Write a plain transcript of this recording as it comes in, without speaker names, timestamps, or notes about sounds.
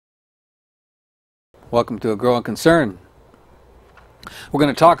Welcome to A Growing Concern. We're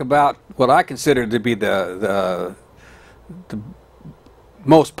going to talk about what I consider to be the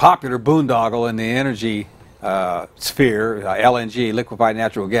most popular boondoggle in the energy sphere, LNG, liquefied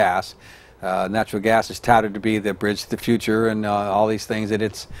natural gas. Natural gas is touted to be the bridge to the future, and all these things, that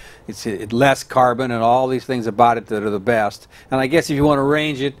it's less carbon and all these things about it that are the best. And I guess if you want to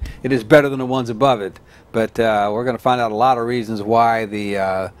range it, it is better than the ones above it. But we're going to find out a lot of reasons why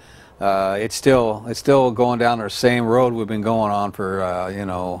it's still going down the same road we've been going on for you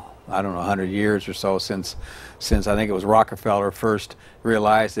know, I don't know, 100 years or so, since I think it was Rockefeller first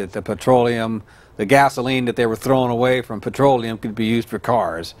realized that the petroleum, the gasoline that they were throwing away from petroleum, could be used for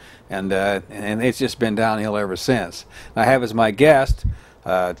cars, and it's just been downhill ever since. I have as my guest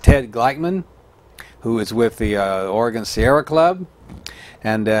Ted Gleichman, who is with the Oregon Sierra Club,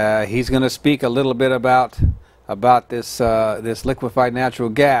 and he's going to speak a little bit about this liquefied natural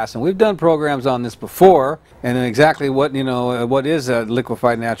gas. And we've done programs on this before, and exactly what is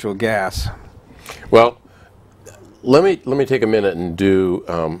liquefied natural gas. Well, let me take a minute and do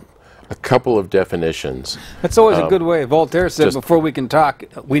a couple of definitions. That's always a good way. Voltaire said, before we can talk,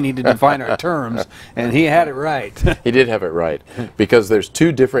 we need to define our terms, and he had it right. He did have it right, because there's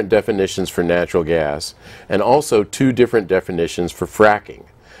two different definitions for natural gas, and also two different definitions for fracking,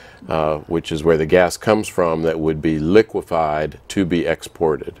 which is where the gas comes from that would be liquefied to be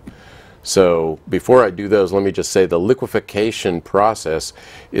exported. So before I do those, let me just say the liquefaction process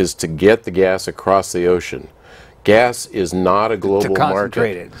is to get the gas across the ocean. Gas is not a global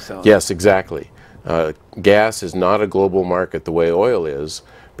market. So. Yes, exactly. Gas is not a global market the way oil is,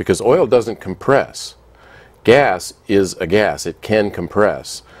 because oil doesn't compress. Gas is a gas. It can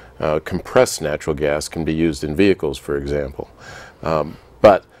compress. Compressed natural gas can be used in vehicles, for example.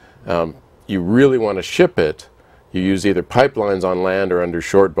 But you really want to ship it, you use either pipelines on land or under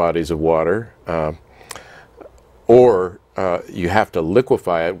short bodies of water, or you have to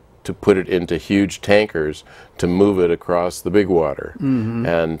liquefy it to put it into huge tankers to move it across the big water.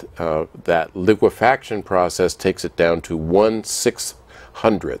 And that liquefaction process takes it down to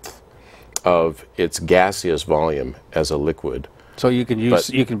 1/600th of its gaseous volume as a liquid. So you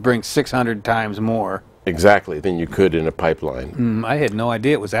can bring 600 times more. Exactly, than you could in a pipeline. I had no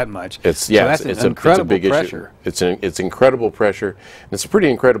idea it was that much. It's incredible a big pressure. Issue. It's incredible pressure, and it's a pretty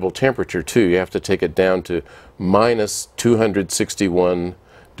incredible temperature too. You have to take it down to minus 261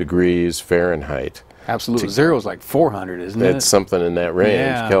 degrees Fahrenheit. Absolute zero is like 400, isn't it? It's something in that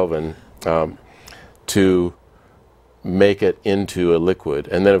range, Kelvin, to make it into a liquid.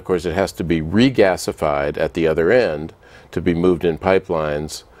 And then, of course, it has to be regasified at the other end to be moved in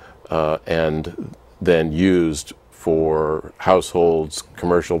pipelines and then used for households,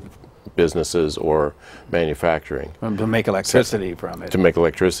 commercial businesses, or manufacturing. To make electricity from it. To make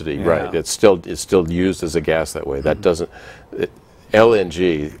electricity, right. It's still used as a gas that way. That doesn't...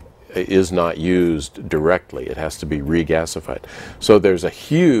 LNG is not used directly. It has to be regasified. So there's a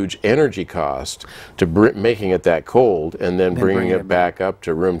huge energy cost to making it that cold and then bringing it back up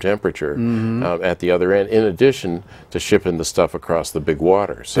to room temperature at the other end, in addition to shipping the stuff across the big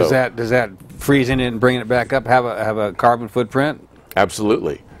water. So does that freezing it and bringing it back up have a carbon footprint?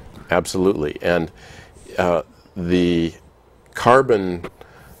 Absolutely, absolutely. And the carbon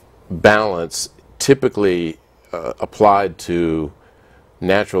balance typically applied to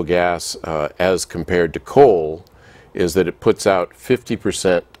natural gas as compared to coal is that it puts out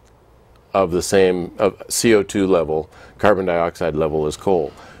 50% of the same CO2 level, carbon dioxide level, as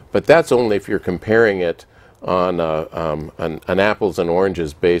coal. But that's only if you're comparing it on an apples and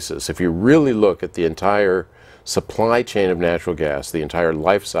oranges basis. If you really look at the entire supply chain of natural gas, the entire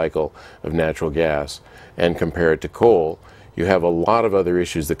life cycle of natural gas, and compare it to coal, you have a lot of other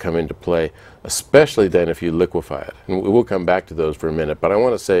issues that come into play, especially then if you liquefy it. And we'll come back to those for a minute, but I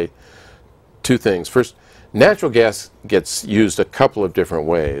want to say two things. First, natural gas gets used a couple of different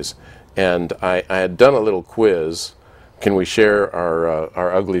ways, and I had done a little quiz. Can we share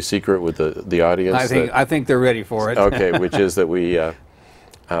our ugly secret with the audience? I think they're ready for it. Okay, which is that we have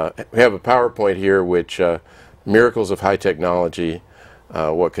a PowerPoint here, which miracles of high technology,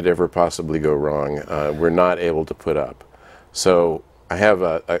 what could ever possibly go wrong, we're not able to put up. So I have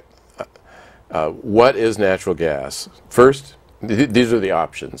what is natural gas? First, these are the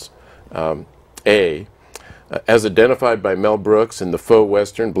options. A, as identified by Mel Brooks in the faux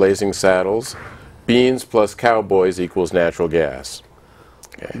western Blazing Saddles, beans plus cowboys equals natural gas.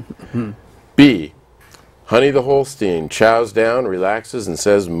 Okay. B, Honey the Holstein chows down, relaxes, and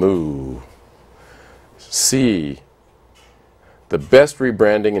says moo. C, the best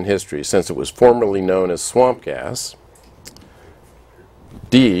rebranding in history since it was formerly known as swamp gas.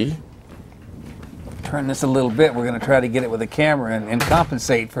 D, turn this a little bit. We're going to try to get it with a camera and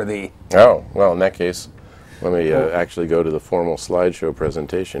compensate for the... Oh, well, in that case, let me actually go to the formal slideshow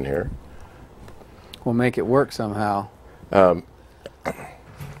presentation here. We'll make it work somehow.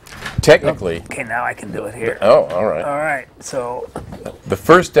 Technically... Okay, now I can do it here. Oh, all right. All right, so... The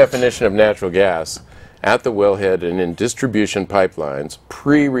first definition of natural gas at the wellhead and in distribution pipelines,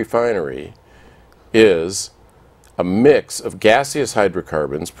 pre-refinery, is a mix of gaseous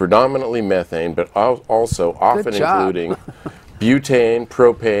hydrocarbons, predominantly methane, but also often including butane,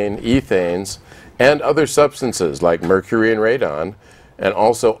 propane, ethanes, and other substances like mercury and radon, and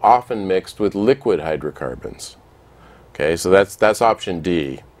also often mixed with liquid hydrocarbons. Okay, so that's option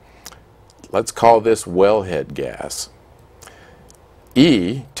D. Let's call this wellhead gas.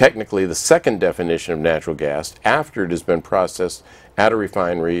 E, technically the second definition of natural gas after it has been processed at a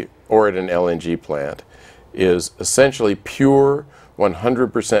refinery or at an LNG plant, is essentially pure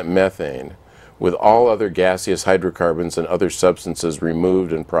 100% methane with all other gaseous hydrocarbons and other substances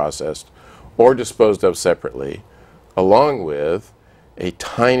removed and processed or disposed of separately, along with a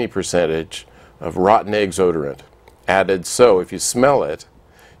tiny percentage of rotten eggs odorant added, so if you smell it,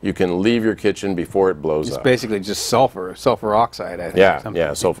 you can leave your kitchen before it blows up. It's basically just sulfur oxide, I think.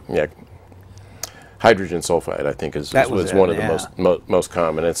 Yeah. Hydrogen sulfide, I think, is one of the most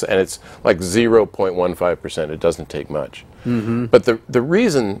common. It's like 0.15%. It doesn't take much. Mm-hmm. But the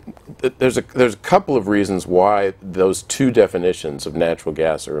reason, there's a couple of reasons why those two definitions of natural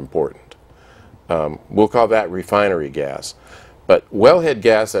gas are important. We'll call that refinery gas. But wellhead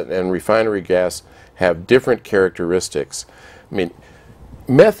gas and refinery gas have different characteristics. I mean,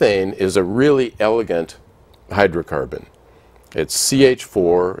 methane is a really elegant hydrocarbon. It's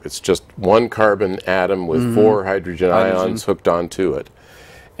CH4, it's just one carbon atom with 4 hydrogen ions hooked onto it.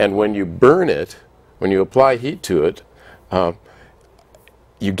 And when you burn it, when you apply heat to it,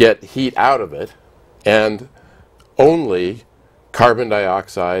 you get heat out of it, and only carbon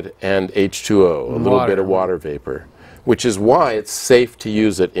dioxide and H2O, a little bit of water vapor, which is why it's safe to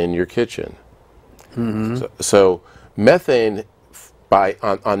use it in your kitchen. So methane,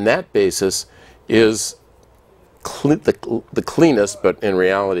 on that basis, is the cleanest, but in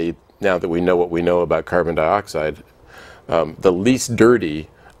reality, now that we know what we know about carbon dioxide, the least dirty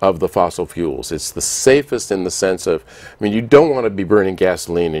of the fossil fuels. It's the safest in the sense of, I mean, you don't want to be burning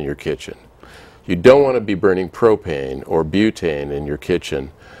gasoline in your kitchen. You don't want to be burning propane or butane in your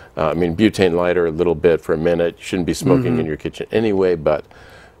kitchen. I mean, butane lighter a little bit for a minute. You shouldn't be smoking in your kitchen anyway, but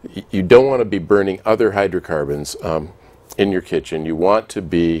you don't want to be burning other hydrocarbons in your kitchen. You want to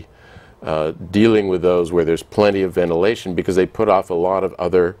be dealing with those where there's plenty of ventilation because they put off a lot of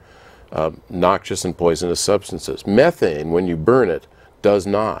other noxious and poisonous substances. Methane, when you burn it, does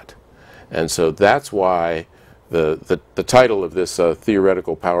not. And so that's why the title of this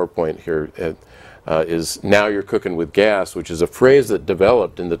theoretical PowerPoint here is Now You're Cooking with Gas, which is a phrase that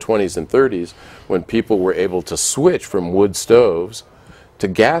developed in the 20s and 30s when people were able to switch from wood stoves to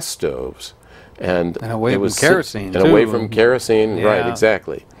gas stoves. And away from kerosene, and away from kerosene, right,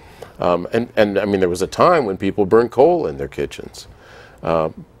 exactly. And I mean, there was a time when people burned coal in their kitchens.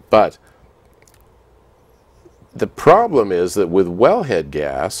 But the problem is that with wellhead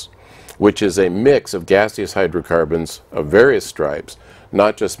gas, which is a mix of gaseous hydrocarbons of various stripes,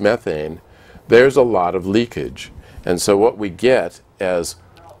 not just methane, there's a lot of leakage. And so what we get as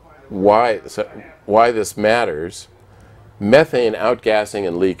why this matters, methane outgassing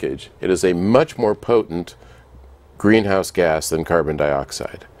and leakage, it is a much more potent greenhouse gas than carbon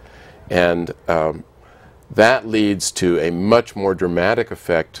dioxide. And that leads to a much more dramatic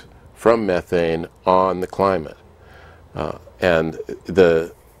effect from methane on the climate. And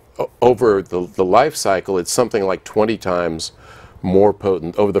over the life cycle, it's something like 20 times more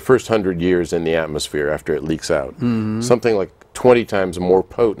potent over the first 100 years in the atmosphere after it leaks out. Something like 20 times more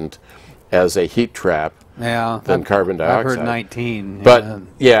potent as a heat trap than carbon dioxide. I've heard 19.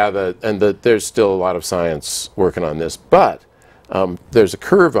 But there's still a lot of science working on this. But there's a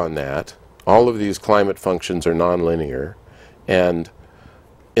curve on that. All of these climate functions are nonlinear. And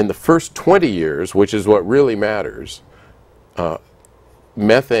in the first 20 years, which is what really matters,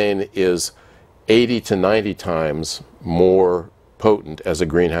 methane is 80 to 90 times more potent as a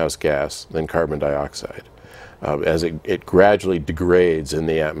greenhouse gas than carbon dioxide, as it gradually degrades in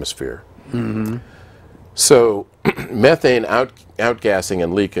the atmosphere. So methane outgassing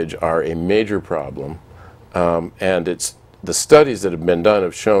and leakage are a major problem, and it's the studies that have been done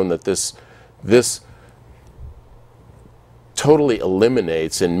have shown that this totally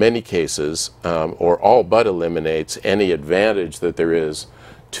eliminates, in many cases, or all but eliminates, any advantage that there is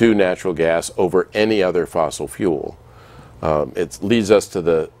to natural gas over any other fossil fuel. It leads us to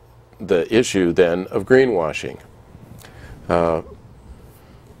the the issue then of greenwashing.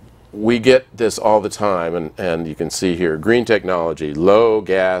 We get this all the time, and you can see here, green technology, natural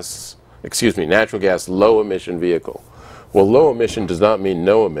gas, low emission vehicle. Well, low emission does not mean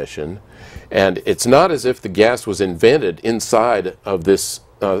no emission, and it's not as if the gas was invented inside of this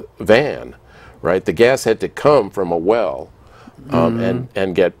van, right? The gas had to come from a well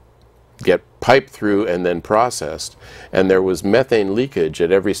and get piped through and then processed, and there was methane leakage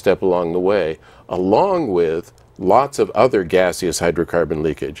at every step along the way, along with lots of other gaseous hydrocarbon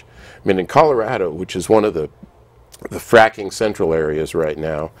leakage. I mean, in Colorado, which is one of the fracking central areas right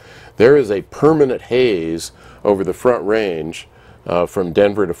now, there is a permanent haze over the Front Range from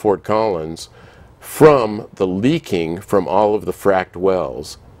Denver to Fort Collins from the leaking from all of the fracked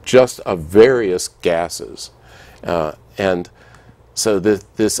wells, just of various gases. And so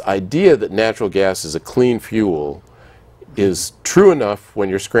this idea that natural gas is a clean fuel is true enough when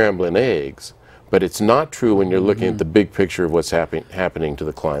you're scrambling eggs, but it's not true when you're looking at the big picture of what's happening to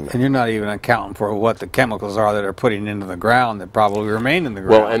the climate. And you're not even accounting for what the chemicals are that are putting into the ground that probably remain in the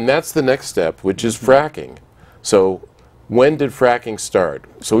ground. Well, and that's the next step, which is fracking. So when did fracking start?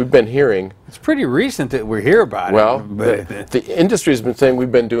 So we've been hearing... It's pretty recent that we hear about well, it. Well, the industry has been saying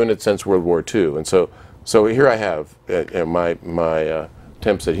we've been doing it since World War II. And so here I have my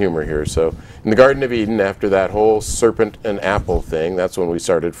attempts at humor here. So in the Garden of Eden, after that whole serpent and apple thing, that's when we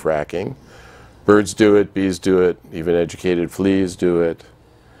started fracking. Birds do it, bees do it, even educated fleas do it.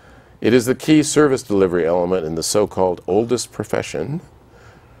 It is the key service delivery element in the so-called oldest profession.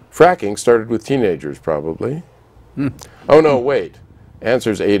 Fracking started with teenagers, probably. Oh no, wait.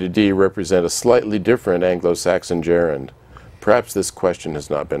 Answers A to D represent a slightly different Anglo-Saxon gerund. Perhaps this question has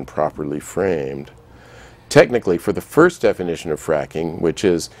not been properly framed. Technically, for the first definition of fracking, which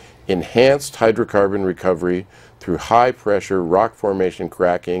is enhanced hydrocarbon recovery through high-pressure rock formation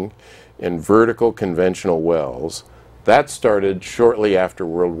cracking in vertical conventional wells, that started shortly after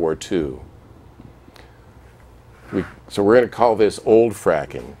World War II. So we're going to call this old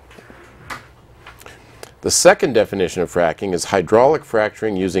fracking. The second definition of fracking is hydraulic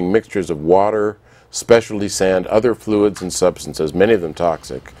fracturing using mixtures of water, specialty sand, other fluids and substances, many of them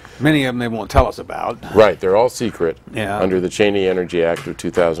toxic. Many of them they won't tell us about. Right, they're all secret under the Cheney Energy Act of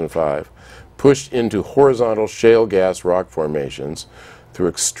 2005. Pushed into horizontal shale gas rock formations through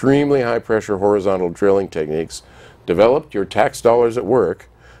extremely high pressure horizontal drilling techniques developed your tax dollars at work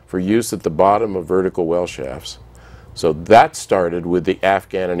for use at the bottom of vertical well shafts. So that started with the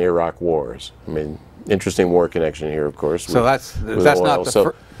Afghan and Iraq wars. I mean, interesting war connection here, of course. So that's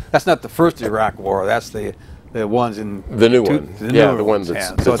not the first Iraq war. That's the ones in the new one. Yeah, the one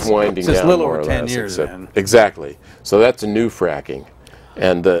that's winding down. It's a little more over or 10 less, years then. Exactly. So that's a new fracking,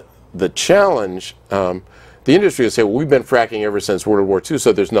 and the challenge. The industry will say, well, we've been fracking ever since World War II,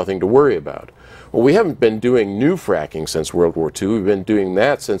 so there's nothing to worry about. Well, we haven't been doing new fracking since World War II. We've been doing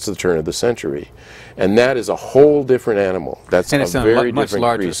that since the turn of the century. And that is a whole different animal. That's and it's a on very a much different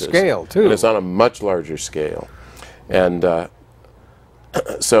larger creases. scale, too. And it's on a much larger scale. And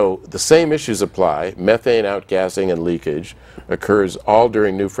so the same issues apply. Methane outgassing and leakage occurs all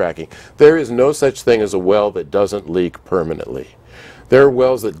during new fracking. There is no such thing as a well that doesn't leak permanently. There are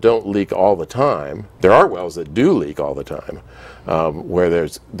wells that don't leak all the time. There are wells that do leak all the time, where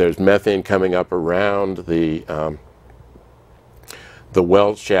there's methane coming up around the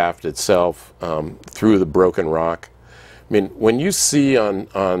well shaft itself through the broken rock. I mean, when you see on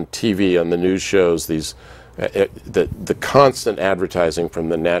TV, on the news shows, these the constant advertising from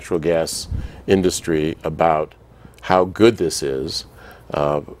the natural gas industry about how good this is,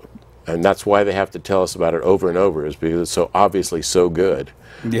 and that's why they have to tell us about it over and over, is because it's so obviously so good.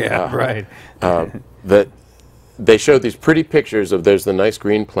 Yeah, right. That they showed these pretty pictures of there's the nice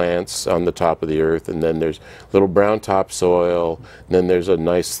green plants on the top of the earth, and then there's little brown topsoil, and then there's a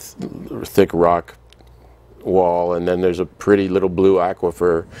nice thick rock wall, and then there's a pretty little blue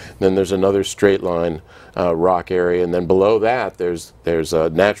aquifer, and then there's another straight line rock area, and then below that there's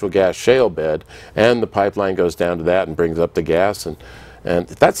a natural gas shale bed, and the pipeline goes down to that and brings up the gas, and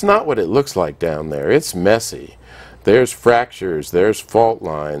that's not what it looks like down there. It's messy. There's fractures, there's fault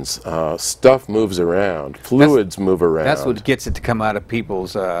lines, stuff moves around, fluids move around. That's what gets it to come out of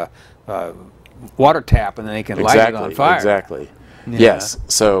people's water tap, and then they can light it on fire. Exactly. Yeah. Yes.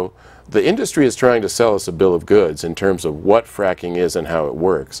 So the industry is trying to sell us a bill of goods in terms of what fracking is and how it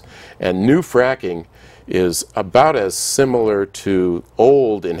works. And new fracking is about as similar to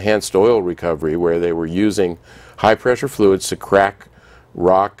old enhanced oil recovery, where they were using high pressure fluids to crack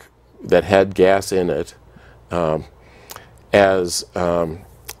rock that had gas in it, as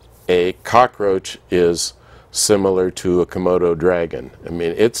a cockroach is similar to a Komodo dragon. I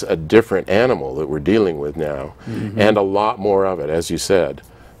mean, it's a different animal that we're dealing with now, and a lot more of it, as you said.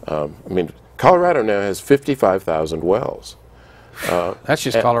 I mean, Colorado now has 55,000 wells. That's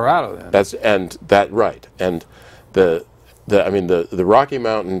just Colorado then. Right. And the Rocky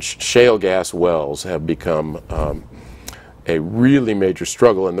Mountain shale gas wells have become a really major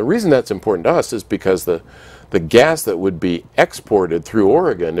struggle. And the reason that's important to us is because the gas that would be exported through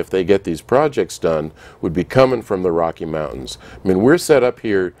Oregon if they get these projects done would be coming from the Rocky Mountains. I mean, we're set up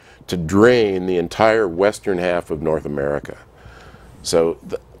here to drain the entire western half of North America. So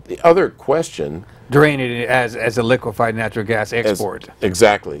the other question... Drain it as a liquefied natural gas export.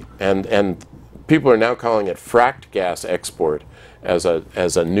 Exactly. And people are now calling it fracked gas export as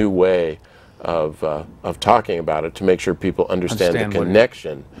a new way of talking about it, to make sure people understand the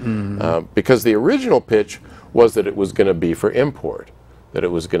connection. Because the original pitch was that it was going to be for import, that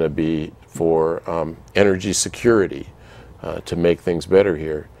it was going to be for energy security, to make things better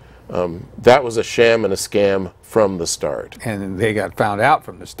here. That was a sham and a scam from the start. And they got found out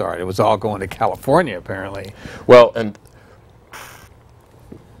from the start. It was all going to California, apparently. Well, and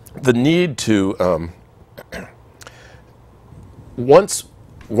the need to, once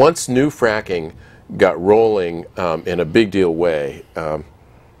new fracking got rolling in a big deal way,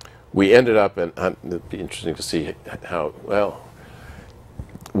 we ended up, and it'd be interesting to see how, well,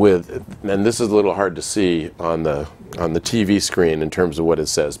 and this is a little hard to see on the TV screen in terms of what it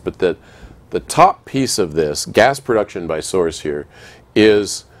says, but the top piece of this, gas production by source here,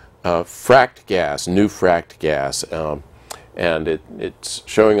 is fracked gas, new fracked gas. And it's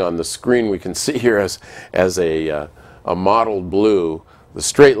showing on the screen, we can see here as a mottled blue. The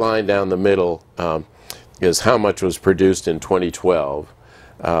straight line down the middle is how much was produced in 2012.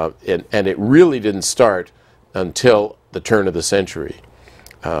 And it really didn't start until the turn of the century.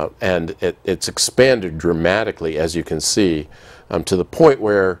 And it's expanded dramatically, as you can see, to the point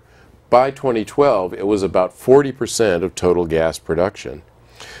where by 2012 it was about 40% of total gas production.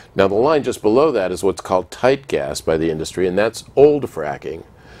 Now the line just below that is what's called tight gas by the industry, and that's old fracking.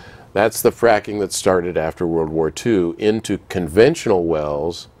 That's the fracking that started after World War II into conventional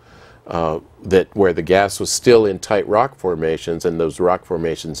wells where the gas was still in tight rock formations, and those rock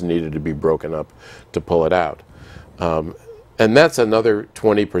formations needed to be broken up to pull it out. And that's another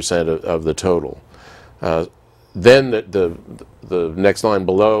 20% of the total. Then the next line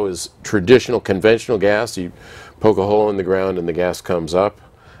below is traditional conventional gas. You poke a hole in the ground and the gas comes up.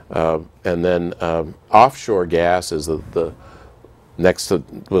 And then offshore gas is was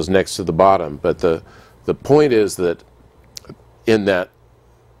next to the bottom. But the point is that in that,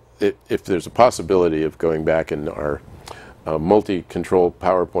 if there's a possibility of going back in our multi-control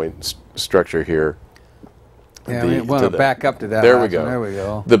PowerPoint structure here. Yeah, we want to back up to that. There we go. There we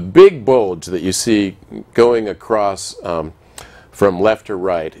go. The big bulge that you see going across from left to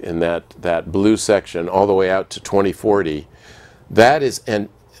right in that blue section all the way out to 2040, that is an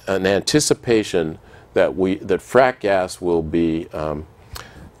anticipation that frack gas will be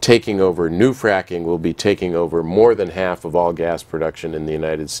taking over, new fracking will be taking over more than half of all gas production in the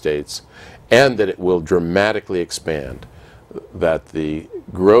United States, and that it will dramatically expand, that the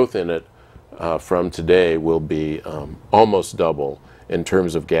growth in it from today will be almost double in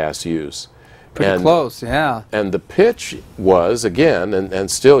terms of gas use. Pretty close, yeah. And the pitch was, again, and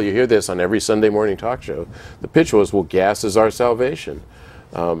still you hear this on every Sunday morning talk show, the pitch was, well, gas is our salvation.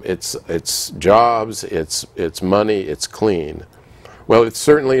 It's jobs, it's money, it's clean. Well, it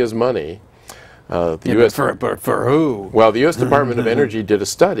certainly is money. But for who? Well, the U.S. Department of Energy did a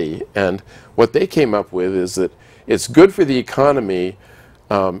study, and what they came up with is that it's good for the economy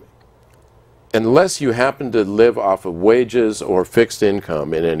unless you happen to live off of wages or fixed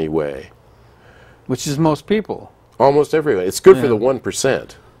income in any way. Which is most people. Almost everybody. It's good for the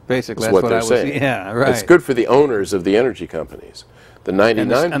 1%. Basically, that's what they're I was saying. Yeah, right. It's good for the owners of the energy companies. The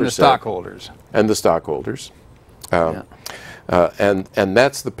 99%. And the stockholders. And the stockholders. And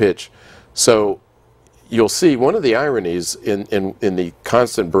that's the pitch. So you'll see one of the ironies in the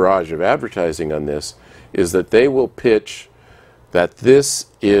constant barrage of advertising on this is that they will pitch that this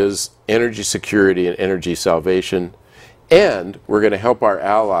is energy security and energy salvation, and we're going to help our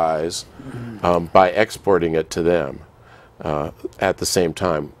allies by exporting it to them at the same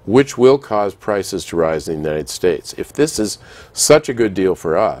time, which will cause prices to rise in the United States. If this is such a good deal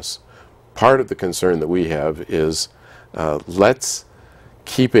for us, part of the concern that we have is let's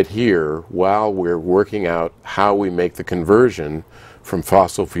keep it here while we're working out how we make the conversion from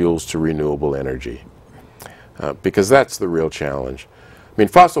fossil fuels to renewable energy. Because that's the real challenge. I mean,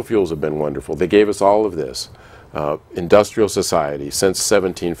 fossil fuels have been wonderful. They gave us all of this. Industrial society since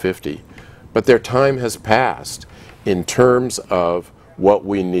 1750. but their time has passed in terms of what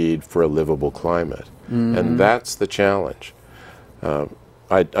we need for a livable climate. And that's the challenge.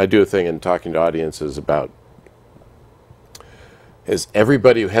 I do a thing in talking to audiences about, is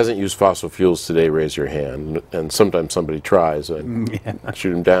everybody who hasn't used fossil fuels today, raise your hand. And sometimes somebody tries and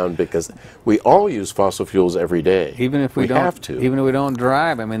shoot them down, because we all use fossil fuels every day. Even if we don't have to. Even if we don't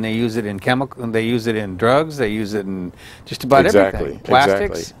drive. I mean, they use it in chemical, they use it in drugs, they use it in just about everything.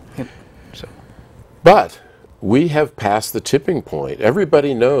 Plastics. So. But we have passed the tipping point.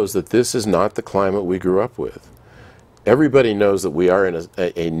 Everybody knows that this is not the climate we grew up with. Everybody knows that we are in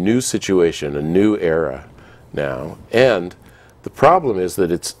a new situation, a new era now. And the problem is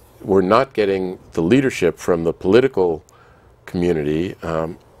that we're not getting the leadership from the political community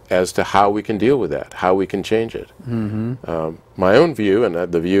as to how we can deal with that, how we can change it. My own view,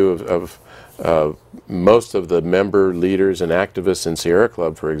 and the view of most of the member leaders and activists in Sierra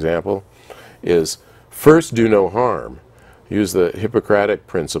Club, for example, is first do no harm. Use the Hippocratic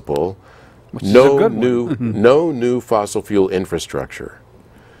principle. No new fossil fuel infrastructure.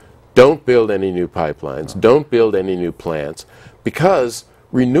 Don't build any new pipelines. Don't build any new plants, because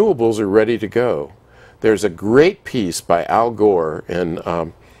renewables are ready to go. There's a great piece by Al Gore in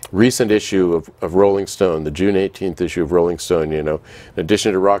recent issue of Rolling Stone, the June 18th issue of Rolling Stone. You know, in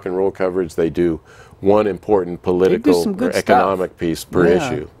addition to rock and roll coverage, they do one important political or economic piece per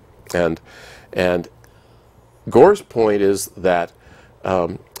issue. And Gore's point is that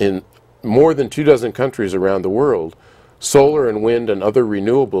in more than 24 countries around the world, solar and wind and other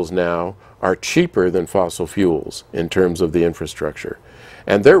renewables now are cheaper than fossil fuels in terms of the infrastructure.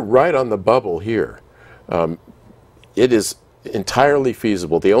 And they're right on the bubble here. It is entirely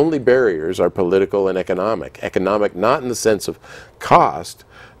feasible. The only barriers are political and economic. Economic not in the sense of cost,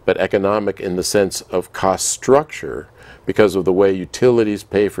 but economic in the sense of cost structure, because of the way utilities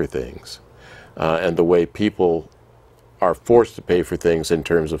pay for things and the way people are forced to pay for things in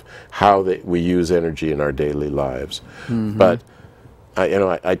terms of how we use energy in our daily lives. But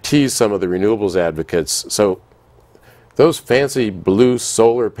I tease some of the renewables advocates. So those fancy blue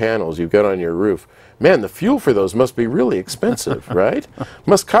solar panels you've got on your roof, man, the fuel for those must be really expensive, right?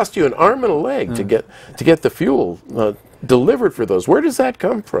 Must cost you an arm and a leg to get the fuel delivered for those. Where does that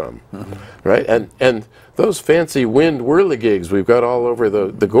come from, right? And those fancy wind whirligigs we've got all over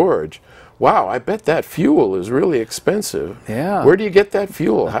the gorge. Wow, I bet that fuel is really expensive. Yeah. Where do you get that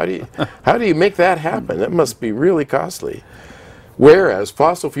fuel? How do you make that happen? That must be really costly. Whereas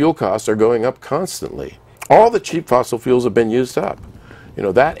fossil fuel costs are going up constantly. All the cheap fossil fuels have been used up. You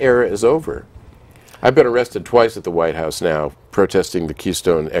know, that era is over. I've been arrested twice at the White House now protesting the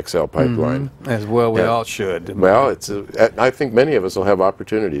Keystone XL pipeline. As well, we all should. Well, I think many of us will have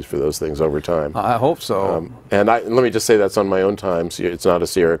opportunities for those things over time. I hope so. And let me just say that's on my own time. It's not a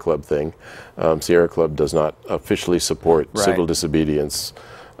Sierra Club thing. Sierra Club does not officially support civil disobedience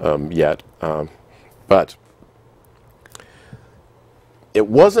yet. But it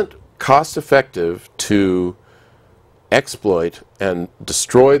wasn't cost effective to exploit and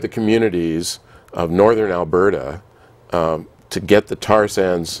destroy the communities of northern Alberta to get the tar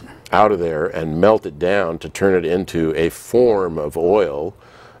sands out of there and melt it down to turn it into a form of oil.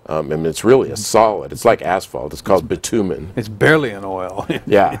 And it's really a solid. It's like asphalt. It's called bitumen. It's barely an oil.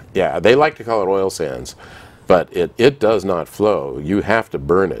 Yeah. They like to call it oil sands, but it does not flow. You have to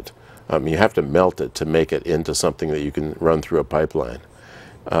burn it. You have to melt it to make it into something that you can run through a pipeline.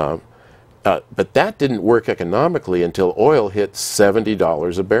 But that didn't work economically until oil hit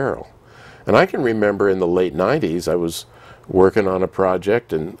 $70 a barrel. And I can remember in the late 90s, I was working on a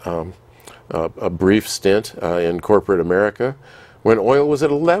project and a brief stint in corporate America when oil was at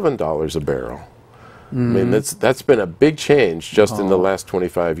 $11 a barrel. I mean, that's been a big change just in the last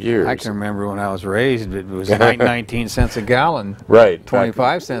 25 years. I can remember when I was raised, it was 19 cents a gallon. Right.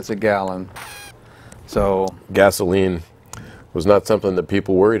 25 cents a gallon. So gasoline was not something that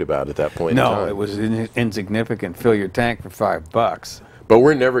people worried about at that point in time. No, it was insignificant. Fill your tank for $5. But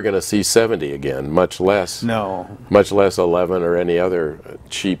we're never going to see 70 again, much less 11 or any other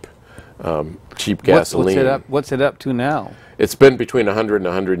cheap gasoline. What's it up to now? It's been between 100 and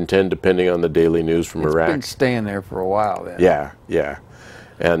 110, depending on the daily news from Iraq. It's been staying there for a while then. Yeah.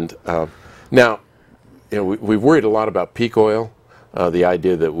 And now, we've worried a lot about peak oil, the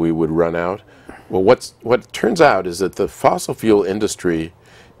idea that we would run out. Well, what turns out is that the fossil fuel industry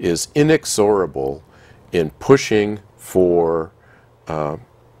is inexorable in pushing for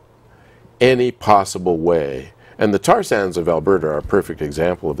any possible way. And the tar sands of Alberta are a perfect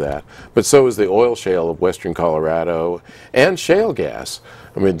example of that. But so is the oil shale of western Colorado and shale gas.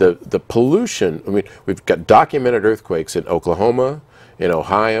 I mean, the pollution, we've got documented earthquakes in Oklahoma, in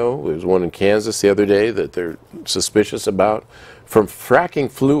Ohio. There's one in Kansas the other day that they're suspicious about. From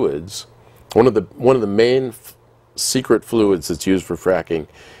fracking fluids, one of the main secret fluids that's used for fracking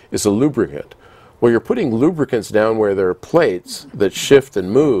is a lubricant. Well, you're putting lubricants down where there are plates that shift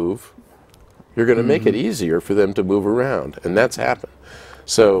and move. You're going to make it easier for them to move around, and that's happened.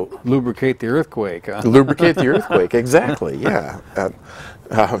 So lubricate the earthquake. Huh? Lubricate the earthquake, exactly. Yeah.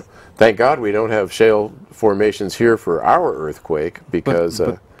 Thank God we don't have shale formations here for our earthquake, because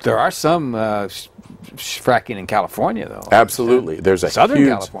but there are some fracking in California, though. Absolutely. There's a Southern huge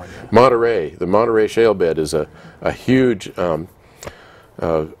California. Monterey. The Monterey shale bed is a huge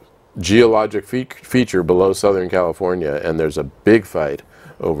geologic feature below Southern California, and there's a big fight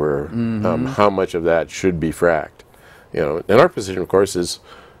over how much of that should be fracked. And our position, of course, is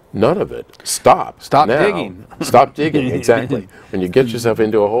none of it. Stop now. Digging. Stop digging. Exactly. When you get yourself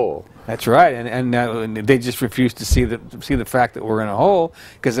into a hole. That's right, and they just refuse to see the fact that we're in a hole,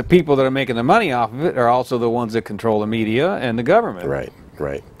 because the people that are making the money off of it are also the ones that control the media and the government. Right.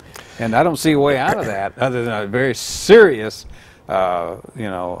 Right. And I don't see a way out of that other than a very serious,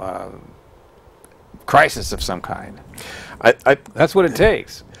 crisis of some kind. That's what it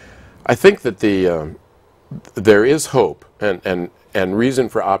takes. I think that there is hope and reason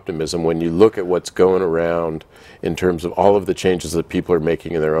for optimism when you look at what's going around in terms of all of the changes that people are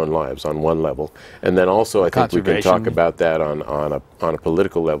making in their own lives on one level. And then also I think we can talk about that on a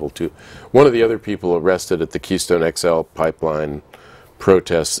political level too. One of the other people arrested at the Keystone XL pipeline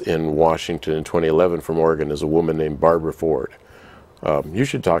protests in Washington in 2011 from Oregon is a woman named Barbara Ford. You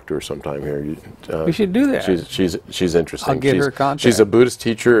should talk to her sometime here. We should do that. She's interesting. I'll get her contact. She's a Buddhist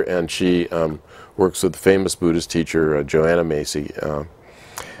teacher, and she works with the famous Buddhist teacher Joanna Macy.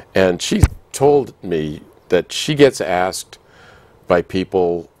 And she told me that she gets asked by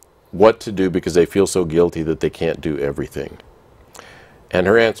people what to do because they feel so guilty that they can't do everything. And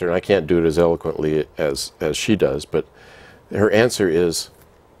her answer, and I can't do it as eloquently as she does, but her answer is,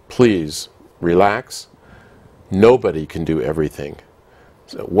 please relax. Nobody can do everything.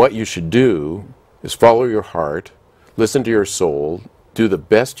 So what you should do is follow your heart, listen to your soul, do the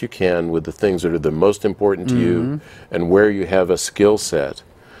best you can with the things that are the most important to you, and where you have a skill set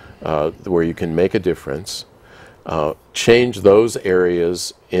where you can make a difference. Change those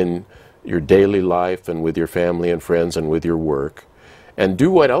areas in your daily life and with your family and friends and with your work. And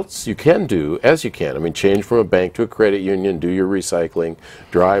do what else you can do as you can. I mean, change from a bank to a credit union, do your recycling,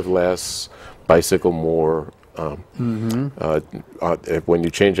 drive less, bicycle more. When you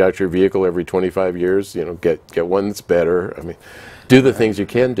change out your vehicle every 25 years, get one that's better. I mean, do the things you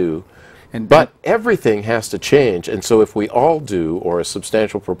can do. But everything has to change, and so if we all do, or a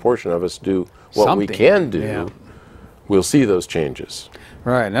substantial proportion of us do what we can do, we'll see those changes.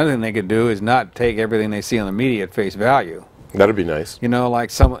 Right. Another thing they could do is not take everything they see on the media at face value. That'd be nice. Like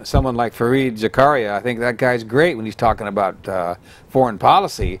someone like Fareed Zakaria, I think that guy's great when he's talking about foreign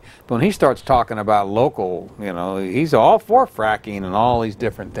policy, but when he starts talking about local, he's all for fracking and all these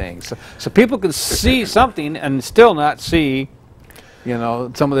different things. So people can see something and still not see,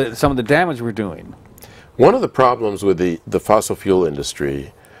 some of the damage we're doing. One of the problems with the fossil fuel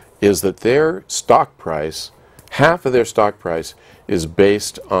industry is that their stock price, half of their stock price, is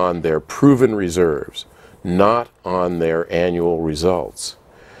based on their proven reserves, not on their annual results.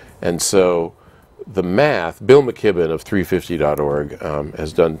 And so the math, Bill McKibben of 350.org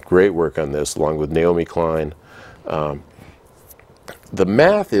has done great work on this, along with Naomi Klein. The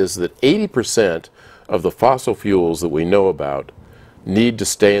math is that 80% of the fossil fuels that we know about need to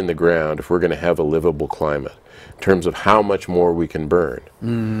stay in the ground if we're going to have a livable climate, in terms of how much more we can burn.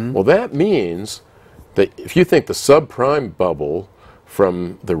 Well, that means that if you think the subprime bubble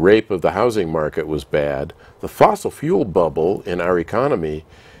from the rape of the housing market was bad, the fossil fuel bubble in our economy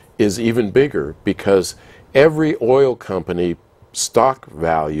is even bigger, because every oil company stock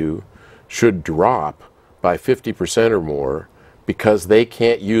value should drop by 50% or more because they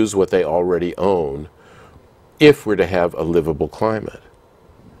can't use what they already own if we're to have a livable climate.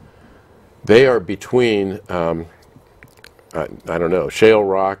 They are between, I don't know, shale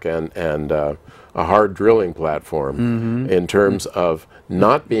rock and a hard drilling platform in terms of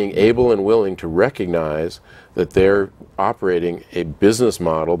not being able and willing to recognize that they're operating a business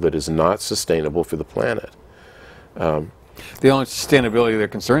model that is not sustainable for the planet. The only sustainability they're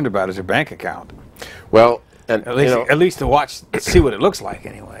concerned about is their bank account. Well, and at least to see what it looks like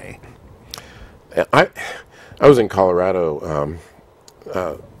anyway. I was in Colorado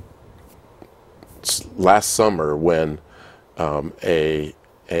last summer when a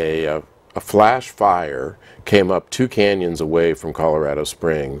flash fire came up 2 canyons away from Colorado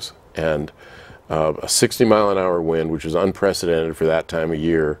Springs, and a 60-mile-an-hour wind, which was unprecedented for that time of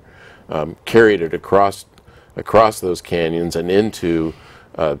year, carried it across those canyons and into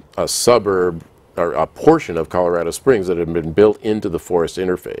a suburb or a portion of Colorado Springs that had been built into the forest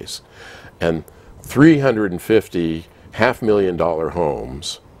interface. And 350 $500,000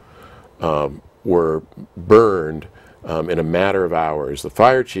 homes were burned in a matter of hours. The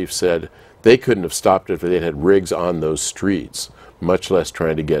fire chief said they couldn't have stopped it if they had rigs on those streets, much less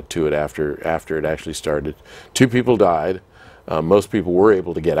trying to get to it after it actually started. 2 people died. Most people were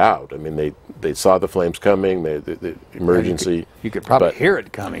able to get out. I mean, they saw the flames coming, the emergency. You could probably hear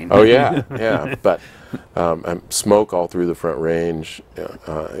it coming. Oh, yeah, yeah. But smoke all through the Front Range.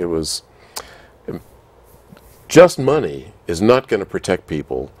 It was... Just money is not going to protect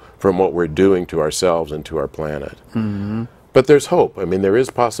people from what we're doing to ourselves and to our planet. Mm-hmm. But there's hope. I mean, there is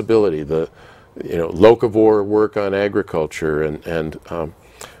possibility. The locavore work on agriculture and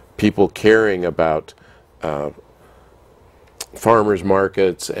people caring about farmers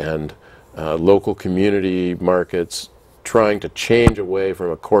markets and local community markets, trying to change away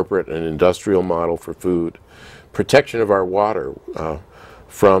from a corporate and industrial model for food, protection of our water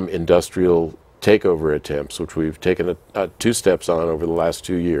from industrial takeover attempts, which we've taken 2 steps on over the last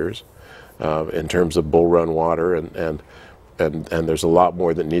 2 years in terms of Bull Run water, and there's a lot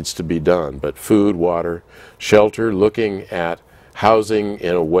more that needs to be done. But food, water, shelter, looking at housing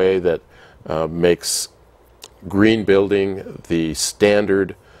in a way that makes green building the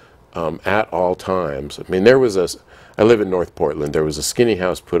standard at all times. I mean, I live in North Portland. There was a skinny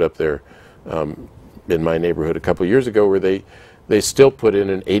house put up there in my neighborhood a couple years ago where they still put in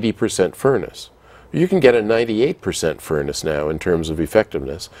an 80% furnace. You can get a 98% furnace now in terms of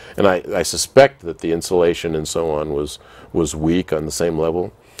effectiveness. And I suspect that the insulation and so on was weak on the same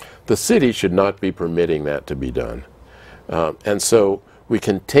level. The city should not be permitting that to be done. And so we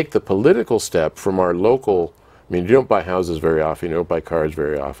can take the political step from our local. I mean, you don't buy houses very often, you don't buy cars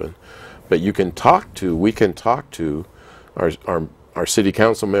very often, but we can talk to our city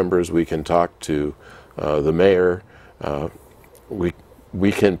council members, we can talk to the mayor,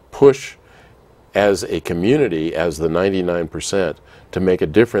 we can push as a community, as the 99%, to make a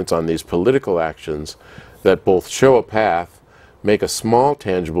difference on these political actions that both show a path, make a small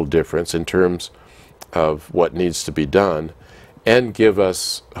tangible difference in terms of what needs to be done, and give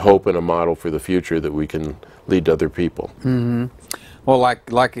us hope and a model for the future that we can lead to other people. Mm-hmm. Well,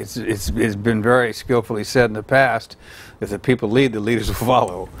 like it's been very skillfully said in the past, if the people lead, the leaders will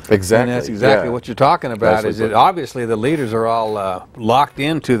follow. Exactly. And that's exactly what you're talking about. Is that obviously the leaders are all locked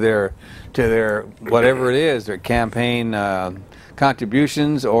into their whatever it is, their campaign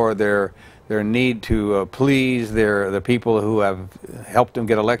contributions or their need to please the people who have helped them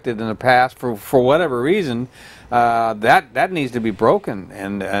get elected in the past for whatever reason. That needs to be broken,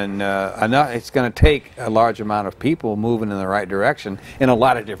 and it's going to take a large amount of people moving in the right direction in a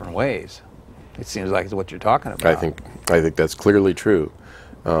lot of different ways. It seems like it's what you're talking about. I think that's clearly true,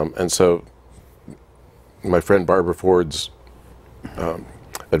 and so my friend Barbara Ford's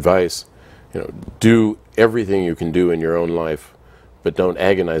advice, do everything you can do in your own life, but don't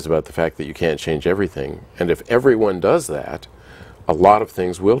agonize about the fact that you can't change everything. And if everyone does that, a lot of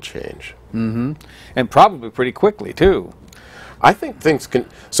things will change. Mm-hmm. And probably pretty quickly, too. I think things can...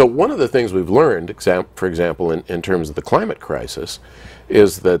 So one of the things we've learned, for example, in terms of the climate crisis,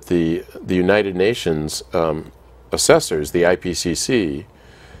 is that the United Nations assessors, the IPCC,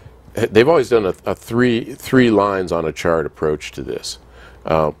 they've always done a three lines on a chart approach to this.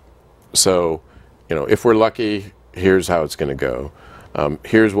 So, if we're lucky, here's how it's going to go.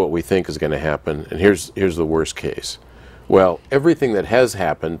 Here's what we think is going to happen, and here's the worst case. Well, everything that has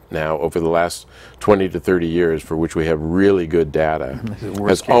happened now over the last 20 to 30 years for which we have really good data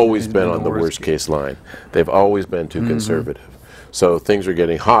has always been on the worst case line. They've always been too conservative. So things are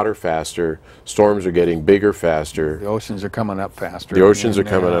getting hotter faster, storms are getting bigger faster. The oceans are coming up faster. The oceans are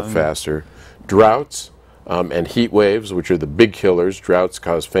coming up faster. Droughts and heat waves, which are the big killers. Droughts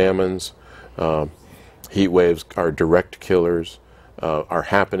cause famines. Heat waves are direct killers, are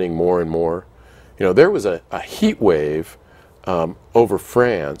happening more and more. There was a heat wave over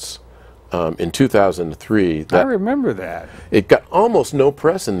France in 2003. I remember that. It got almost no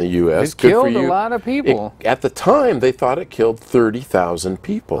press in the U.S. It killed a lot of people. At the time, they thought it killed 30,000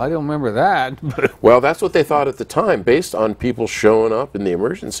 people. I don't remember that. Well, that's what they thought at the time, based on people showing up in the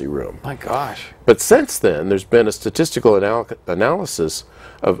emergency room. My gosh. But since then, there's been a statistical analysis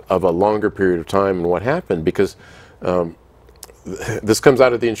of a longer period of time and what happened, because this comes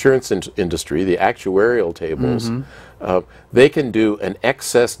out of the insurance industry, the actuarial tables. They can do an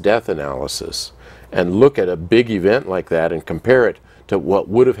excess death analysis and look at a big event like that and compare it to what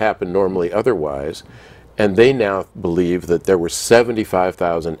would have happened normally otherwise. And they now believe that there were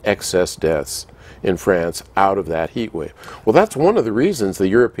 75,000 excess deaths in France out of that heat wave. Well, that's one of the reasons the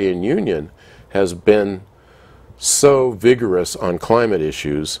European Union has been so vigorous on climate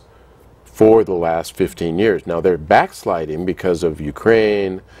issues for the last 15 years. Now, they're backsliding because of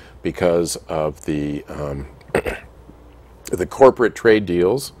Ukraine, because of the corporate trade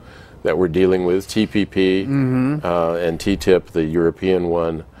deals that we're dealing with, TPP and TTIP, the European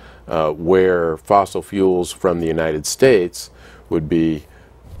one, where fossil fuels from the United States would be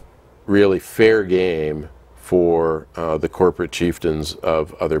really fair game for the corporate chieftains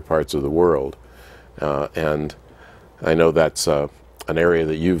of other parts of the world. And I know that's an area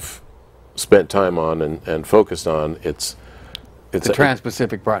that you've spent time on and focused on. It's the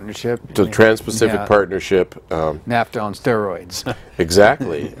Trans-Pacific Partnership. The Trans-Pacific Partnership. NAFTA on steroids.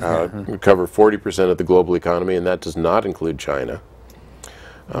 Exactly. We cover 40% of the global economy, and that does not include China.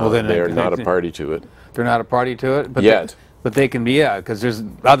 Well, then they are not a party to it. They're not a party to it? But yet. But they can be, yeah, because there's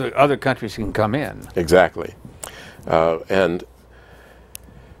other countries can come in. Exactly. And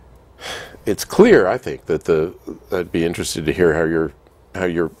it's clear, I think, that I'd be interested to hear how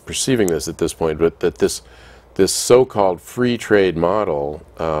you're perceiving this at this point, but that this so-called free trade model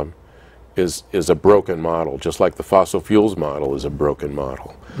is a broken model, just like the fossil fuels model is a broken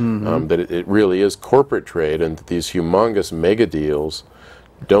model. That it really is corporate trade, and that these humongous mega deals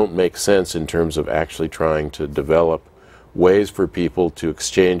don't make sense in terms of actually trying to develop ways for people to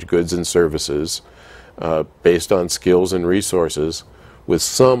exchange goods and services based on skills and resources with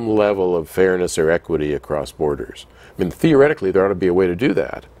some level of fairness or equity across borders. I mean, theoretically, there ought to be a way to do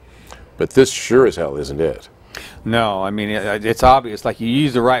that, but this sure as hell isn't it. No, I mean, it's obvious. Like, you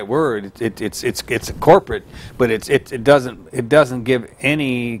use the right word. It's a corporate, but it doesn't give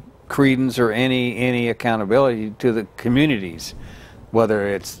any credence or any accountability to the communities. Whether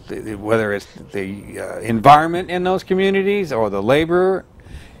it's the environment in those communities or the labor,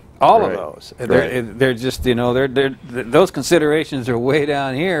 all of those. They're just, you know, those considerations are way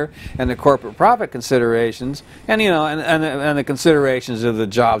down here, and the corporate profit considerations, and, you know, and the considerations of the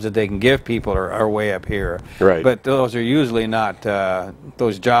jobs that they can give people are way up here. Right. But those are usually not.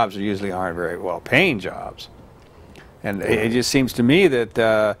 Those jobs usually aren't very well paying jobs, and it just seems to me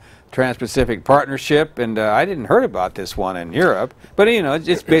that. Trans-Pacific Partnership, and I didn't heard about this one in Europe, but, you know,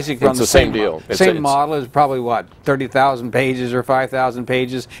 it's basically from the same deal. Same model is probably what, 30,000 pages or 5,000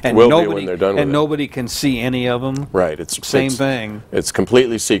 pages, and nobody can see any of them. Right. It's same thing. It's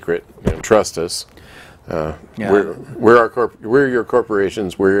completely secret. You know, trust us. We're your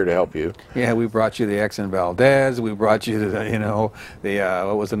corporations. We're here to help you. Yeah, we brought you the Exxon Valdez. We brought you the, you know, the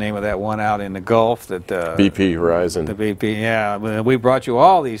what was the name of that one out in the Gulf? That BP Horizon. The BP, yeah. We brought you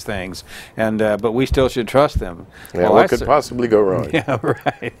all these things, and but we still should trust them. Yeah, well, what could possibly go wrong? Yeah,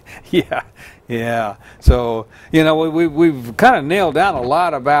 right. Yeah. So, you know, we've kind of nailed down a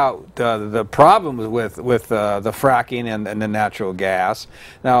lot about the problems with the fracking and the natural gas.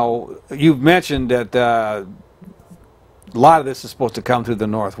 Now, you've mentioned that a lot of this is supposed to come through the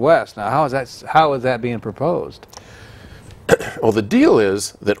Northwest. Now, how is that being proposed? Well, the deal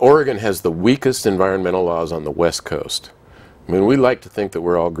is that Oregon has the weakest environmental laws on the West Coast. I mean, we like to think that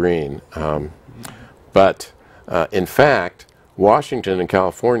we're all green, but in fact, Washington and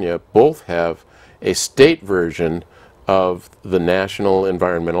California both have a state version of the National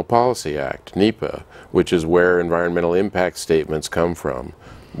Environmental Policy Act, NEPA, which is where environmental impact statements come from,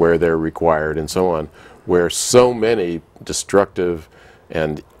 where they're required and so on, where so many destructive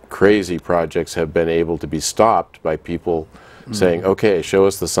and crazy projects have been able to be stopped by people saying, okay, show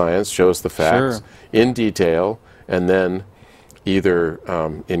us the science, show us the facts in detail, and then either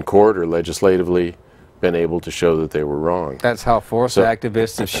in court or legislatively been able to show that they were wrong. That's how forest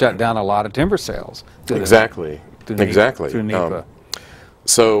activists have shut down a lot of timber sales. Exactly. Through NEPA.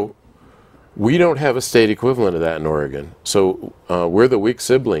 So we don't have a state equivalent of that in Oregon. So we're the weak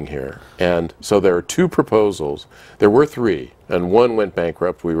sibling here. And so there are two proposals. There were three, and one went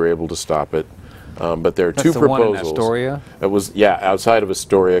bankrupt. We were able to stop it. But there are two proposals. One in Astoria? It was, yeah, outside of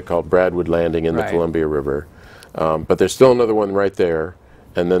Astoria, called Bradwood Landing in the Columbia River. But there's still another one right there.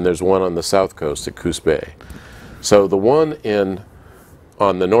 And then there's one on the south coast at Coos Bay. So the one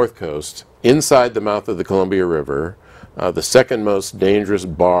on the north coast, inside the mouth of the Columbia River, the second most dangerous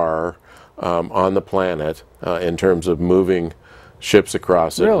bar on the planet in terms of moving ships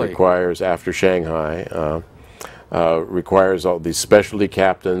across it, requires, after Shanghai, requires all these specialty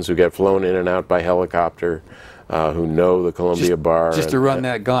captains who get flown in and out by helicopter, who know the Columbia Bar. Just to run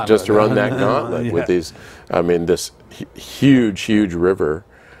that gauntlet. Just to run that gauntlet with these, I mean, this huge river.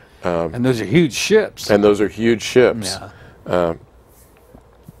 And those are huge ships. And those are huge ships. Yeah.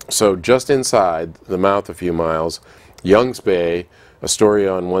 So just inside the mouth a few miles, Youngs Bay,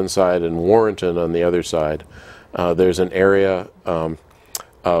 Astoria on one side and Warrenton on the other side, there's an area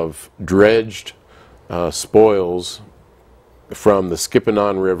of dredged spoils from the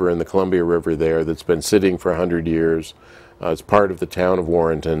Skipanon River and the Columbia River there that's been sitting for 100 years. It's part of the town of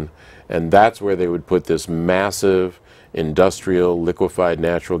Warrenton, and that's where they would put this massive industrial liquefied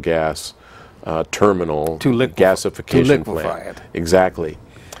natural gas terminal, gasification plant. Exactly.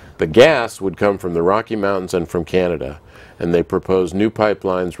 The gas would come from the Rocky Mountains and from Canada, and they proposed new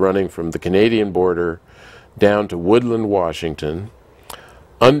pipelines running from the Canadian border down to Woodland, Washington,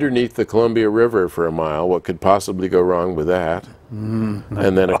 underneath the Columbia River for a mile. What could possibly go wrong with that? And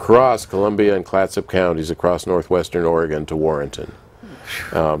then across Columbia and Clatsop counties, across northwestern Oregon to Warrenton.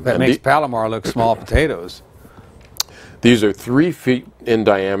 That makes Palomar look small potatoes. These are 3 feet in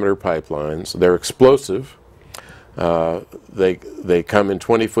diameter pipelines. They're explosive. They come in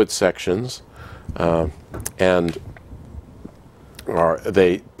 20-foot sections, and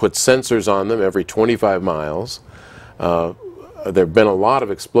they put sensors on them every 25 miles. There have been a lot of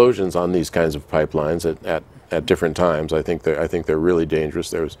explosions on these kinds of pipelines at different times. I think they're really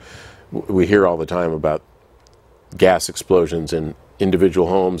dangerous. We hear all the time about gas explosions in individual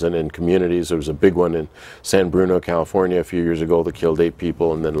homes and in communities. There was a big one in San Bruno, California a few years ago that killed 8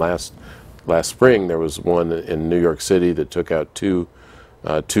 people, and then last spring there was one in New York City that took out two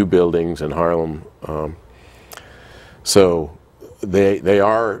buildings in Harlem. So they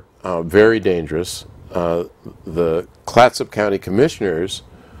are very dangerous. The Clatsop County Commissioners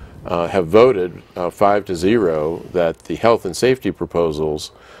have voted 5-0 that the health and safety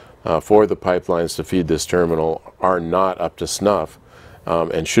proposals for the pipelines to feed this terminal are not up to snuff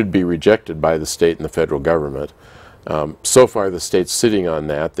and should be rejected by the state and the federal government. So far the state's sitting on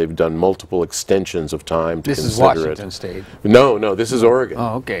that. They've done multiple extensions of time to consider it. This is Washington State? No, this is Oregon.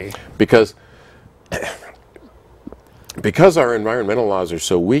 Oh, okay. Because our environmental laws are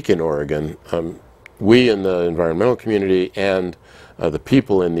so weak in Oregon, we in the environmental community and the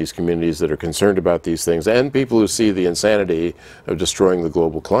people in these communities that are concerned about these things, and people who see the insanity of destroying the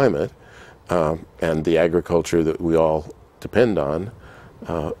global climate and the agriculture that we all depend on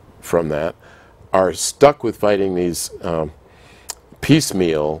from that, are stuck with fighting these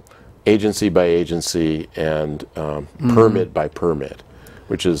piecemeal, agency by agency and permit by permit,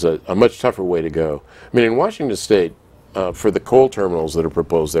 which is a much tougher way to go. I mean, in Washington State, for the coal terminals that are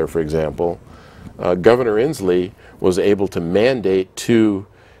proposed there, for example, Governor Inslee was able to mandate to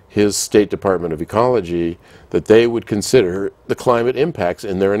his State Department of Ecology that they would consider the climate impacts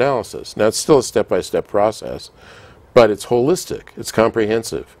in their analysis. Now, it's still a step-by-step process, but it's holistic, it's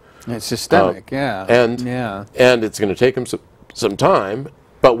comprehensive. It's systemic, yeah. And it's going to take them some time,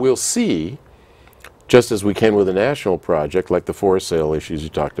 but we'll see, just as we can with a national project like the forest sale issues you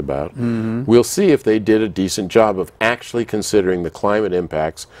talked about, we'll see if they did a decent job of actually considering the climate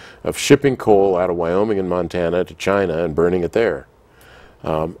impacts of shipping coal out of Wyoming and Montana to China and burning it there.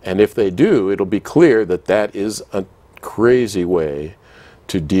 And if they do, it'll be clear that that is a crazy way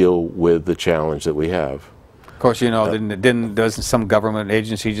to deal with the challenge that we have. Of course, you know, doesn't some government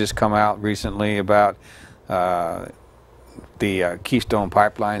agency just come out recently about the Keystone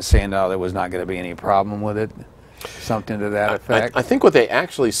Pipeline saying, no, there was not going to be any problem with it? Something to that effect? I think what they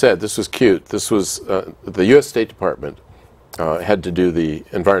actually said, this was cute, this was the U.S. State Department had to do the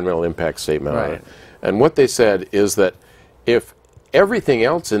environmental impact statement on it. And what they said is that if everything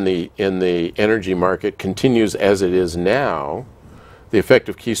else in the energy market continues as it is now, the effect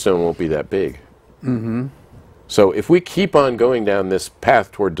of Keystone won't be that big. So if we keep on going down this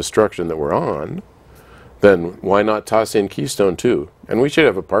path toward destruction that we're on, then why not toss in Keystone too? And we should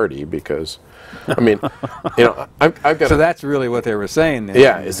have a party because, I mean, you know, I've got. So that's really what they were saying then.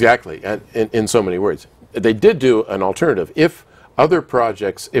 Yeah, exactly. And in so many words, they did do an alternative. If other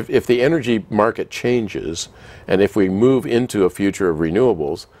projects, if the energy market changes, and if we move into a future of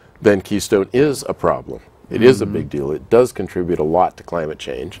renewables, then Keystone is a problem. It is a big deal. It does contribute a lot to climate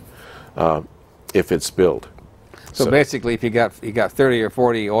change if it's spilled. So basically, if you got 30 or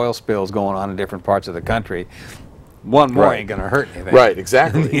 40 oil spills going on in different parts of the country, one more ain't going to hurt anything. Right,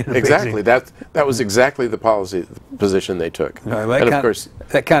 exactly. You know, exactly. That was exactly the position they took. And of course,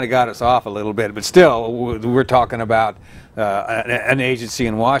 that kind of got us off a little bit, but still, we're talking about an agency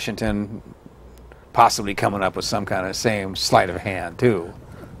in Washington possibly coming up with some kind of same sleight of hand too.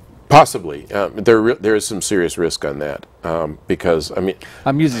 Possibly. There is some serious risk on that because, I mean...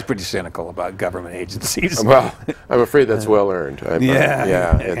 I'm usually pretty cynical about government agencies. Well, I'm afraid that's well earned.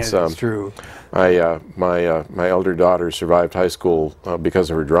 Yeah, it's true. My elder daughter survived high school because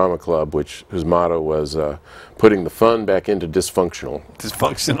of her drama club, whose motto was putting the fun back into dysfunctional.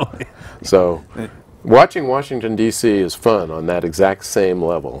 Dysfunctional. So... Watching Washington, D.C. is fun on that exact same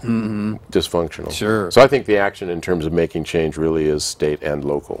level, dysfunctional. Sure. So I think the action in terms of making change really is state and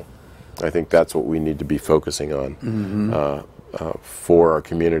local. I think that's what we need to be focusing on for our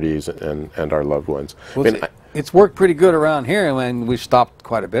communities and our loved ones. Well, I mean, it's worked pretty good around here, and we've stopped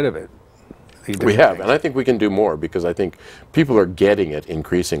quite a bit of it. We have, and I think we can do more because I think people are getting it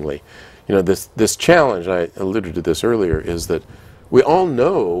increasingly. You know, this challenge, I alluded to this earlier, is that we all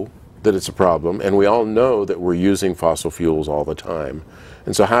know that it's a problem, and we all know that we're using fossil fuels all the time.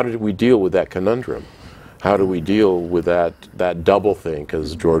 And so how do we deal with that conundrum? How do we deal with that doublethink,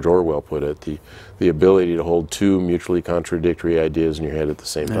 as George Orwell put it, the ability to hold two mutually contradictory ideas in your head at the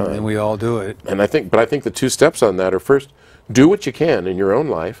same time? And we all do it. And I think the two steps on that are, first, do what you can in your own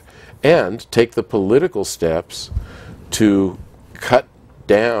life, and take the political steps to cut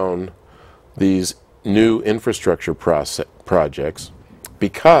down these new infrastructure projects,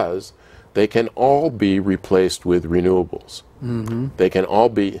 because they can all be replaced with renewables. They can all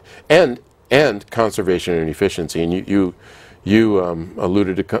be, and conservation and efficiency. And you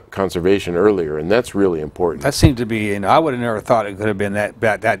alluded to conservation earlier, and that's really important. That seemed to be, I would have never thought it could have been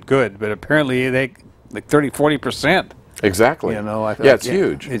that good, but apparently they like 30–40%. Exactly. You know, yeah, it's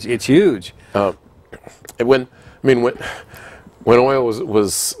huge. It's huge. When oil was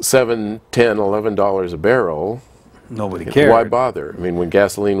 $7, $10, $11 a barrel, nobody cared. Why bother? I mean, when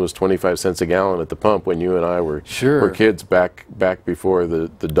gasoline was 25 cents a gallon at the pump, when you and I were kids back before the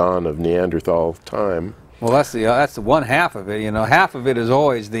dawn of Neanderthal time. Well, that's the one half of it. You know, half of it is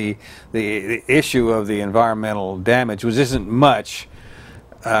always the issue of the environmental damage, which isn't much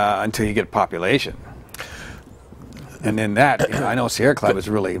until you get population. And then that, you know, I know Sierra Club is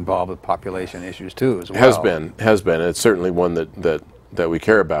really involved with population issues too, as well. Has been. It's certainly one that we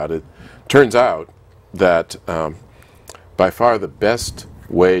care about. It turns out that by far the best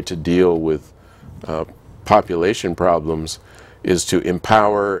way to deal with population problems is to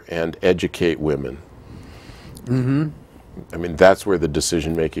empower and educate women. I mean, that's where the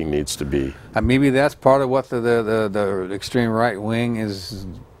decision making needs to be. Maybe that's part of what the extreme right wing is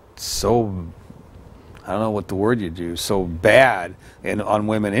so, I don't know what the word you'd use, so bad on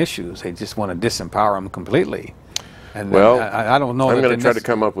women issues. They just want to disempower them completely. And well, I don't know. I'm going to try to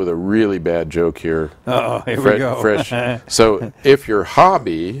come up with a really bad joke here. Here we go. Fresh. So if your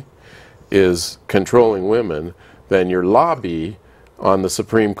hobby is controlling women, then your lobby on the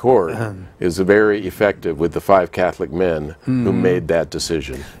Supreme Court is very effective with the 5 Catholic men who made that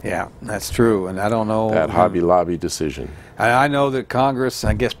decision. Yeah, that's true. And I don't know. That Hobby Lobby decision. I know that Congress,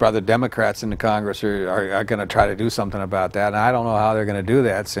 I guess the Democrats in the Congress are going to try to do something about that. And I don't know how they're going to do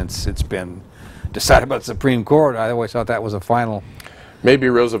that since it's been decided by the Supreme Court. I always thought that was a final. Maybe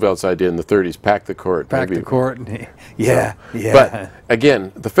Roosevelt's idea in the 30s, pack the court. Pack the court. Yeah, so, yeah. But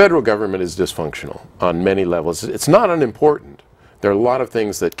again, the federal government is dysfunctional on many levels. It's not unimportant. There are a lot of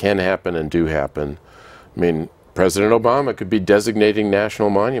things that can happen and do happen. I mean, President Obama could be designating national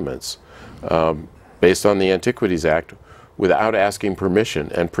monuments based on the Antiquities Act without asking permission,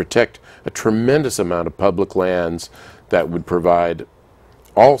 and protect a tremendous amount of public lands that would provide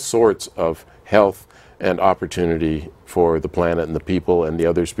all sorts of health and opportunity for the planet and the people and the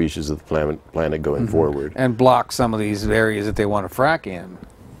other species of the planet going forward. And block some of these areas that they want to frack in.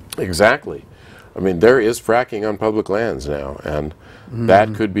 Exactly. I mean, there is fracking on public lands now, and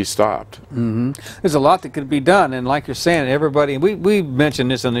that could be stopped. There's a lot that could be done, and like you're saying, everybody, we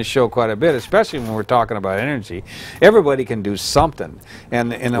mentioned this on this show quite a bit, especially when we're talking about energy. Everybody can do something,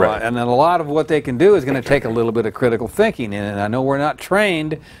 and a lot of what they can do is going to take a little bit of critical thinking, and I know we're not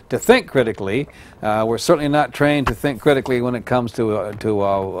trained to think critically. We're certainly not trained to think critically when it comes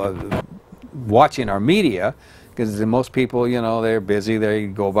to watching our media, because most people, you know, they're busy, they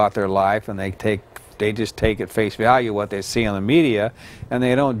go about their life, and they just take at face value what they see on the media, and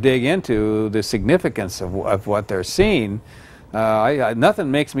they don't dig into the significance of what they're seeing. Nothing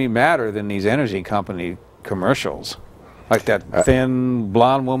makes me madder than these energy company commercials, like that thin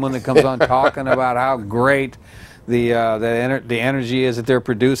blonde woman that comes on talking about how great the energy is that they're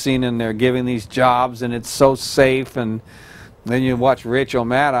producing, and they're giving these jobs, and it's so safe. And then you watch Rachel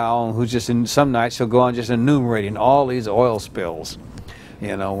Maddow, who's just in some nights she'll go on just enumerating all these oil spills.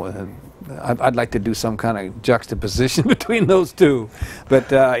 You know, I'd like to do some kind of juxtaposition between those two, but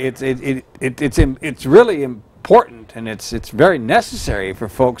it's really important, and it's very necessary for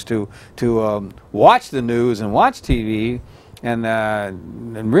folks to watch the news and watch TV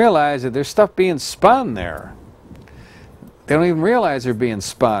and realize that there's stuff being spun there. They don't even realize they're being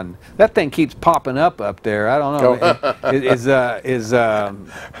spun. That thing keeps popping up there. I don't know.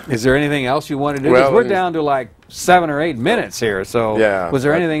 Is there anything else you want to do? 'Cause Well, we're down to like 7 or 8 minutes here. So yeah, was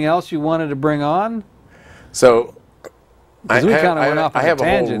there anything else you wanted to bring on? So I we kinda went off on a have a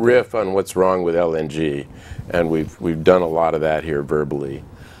whole tangent. riff on what's wrong with LNG, and we've done a lot of that here verbally.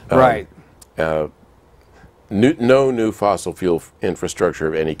 Right. No new fossil fuel infrastructure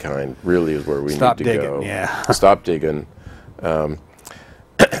of any kind really is where we Stop need to digging, go. yeah. Stop digging.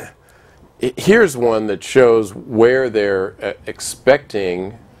 Here's one that shows where they're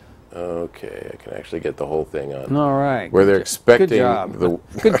expecting. Okay, I can actually get the whole thing on. All right. Where they're expecting Good job.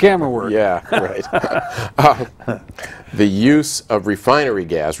 Good camera work. Yeah, right. The use of refinery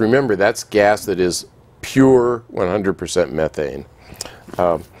gas. Remember, that's gas that is pure 100% methane.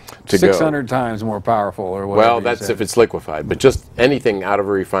 To 600 times more powerful, or whatever. Well, you that's said. if it's liquefied, but just anything out of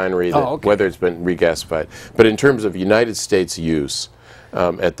a refinery, that, okay. whether it's been regasified. But in terms of United States use,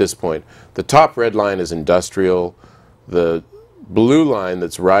 at this point, the top red line is industrial. The blue line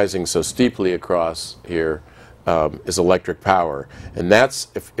that's rising so steeply across here is electric power, and that's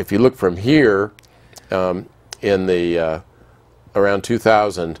if you look from here in the around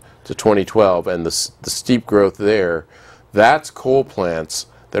 2000 to 2012, and the steep growth there, that's coal plants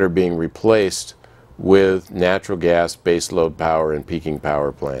that are being replaced with natural gas baseload power and peaking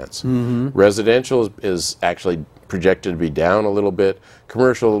power plants. Mm-hmm. Residential is actually projected to be down a little bit,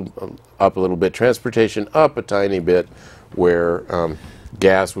 commercial up a little bit, transportation up a tiny bit, where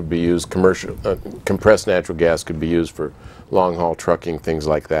gas would be used, compressed natural gas could be used for long haul trucking, things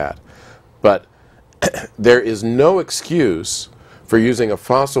like that. But there is no excuse for using a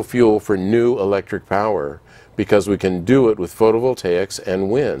fossil fuel for new electric power, because we can do it with photovoltaics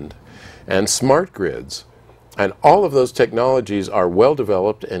and wind and smart grids. And all of those technologies are well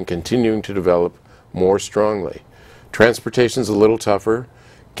developed and continuing to develop more strongly. Transportation's a little tougher.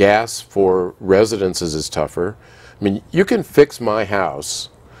 Gas for residences is tougher. I mean, you can fix my house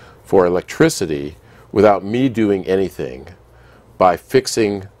for electricity without me doing anything by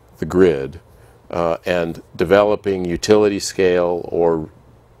fixing the grid and developing utility scale or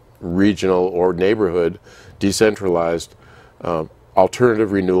regional or neighborhood decentralized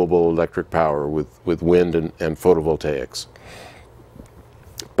alternative renewable electric power with wind and photovoltaics.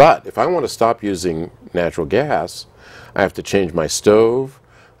 But if I want to stop using natural gas, I have to change my stove,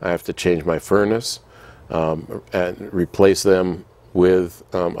 I have to change my furnace, and replace them with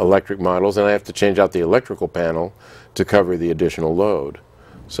electric models, and I have to change out the electrical panel to cover the additional load.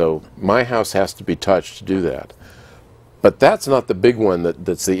 So my house has to be touched to do that. But that's not the big one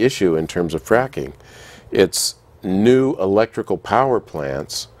that's the issue in terms of fracking. It's new electrical power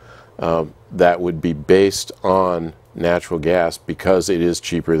plants that would be based on natural gas because it is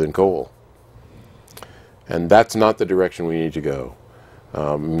cheaper than coal. And that's not the direction we need to go.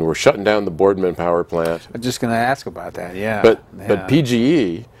 We're shutting down the Boardman power plant. I'm just going to ask about that, yeah. But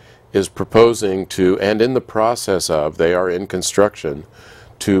PGE is proposing to, and in the process of, they are in construction,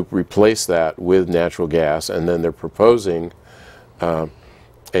 to replace that with natural gas, and then they're proposing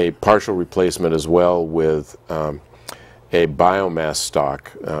a partial replacement as well with a biomass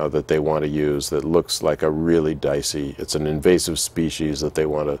stock that they want to use that looks like a really dicey, it's an invasive species that they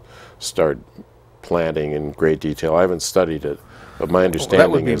want to start planting in great detail. I haven't studied it, but my understanding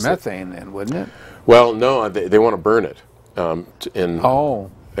that would be is methane then, wouldn't it? Well, no, they want to burn it as a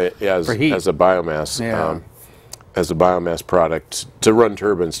biomass. Yeah. As a biomass product to run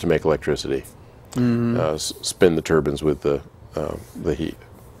turbines to make electricity, spin the turbines with the heat.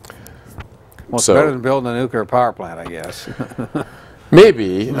 Well, it's better than building a nuclear power plant, I guess.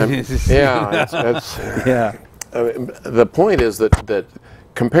 Maybe, yeah. Yeah. The point is that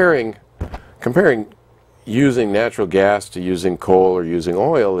comparing using natural gas to using coal or using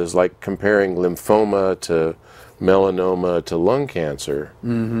oil is like comparing lymphoma to melanoma to lung cancer.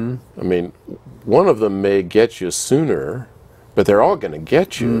 Mm-hmm. I mean, one of them may get you sooner, but they're all going to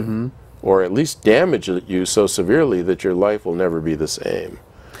get you, or at least damage you so severely that your life will never be the same.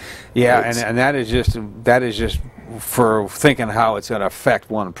 Yeah, and that is just for thinking how it's going to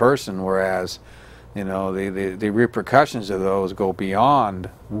affect one person, whereas, you know, the repercussions of those go beyond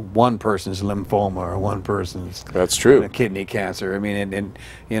one person's lymphoma or one person's kidney cancer. I mean, and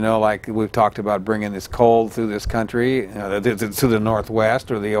you know, like we've talked about bringing this coal through this country, to the Northwest,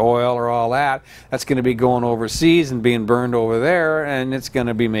 or the oil or all that, that's going to be going overseas and being burned over there, and it's going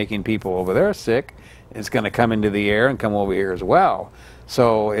to be making people over there sick. It's going to come into the air and come over here as well.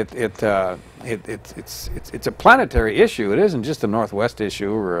 So it's a planetary issue. It isn't just a Northwest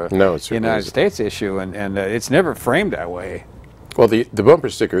issue or a No, it's United States issue, and it's never framed that way. Well, the bumper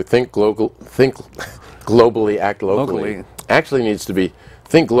sticker, think globally, act locally, actually needs to be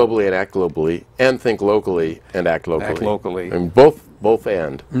think globally and act globally, and think locally and act locally. Act locally. And both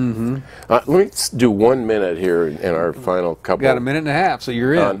and. Mm-hmm. Let me do 1 minute here in our final couple. Got a minute and a half, so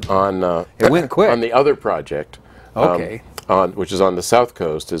you're in. It went quick. On the other project, okay, which is on the south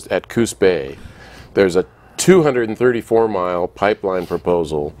coast, is at Coos Bay. There's a 234-mile pipeline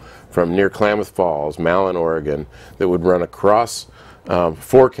proposal from near Klamath Falls, Malin, Oregon, that would run across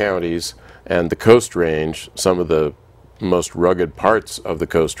 4 counties and the Coast Range, some of the most rugged parts of the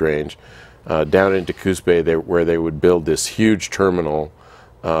Coast Range, down into Coos Bay, where they would build this huge terminal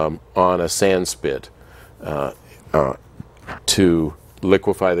on a sand spit to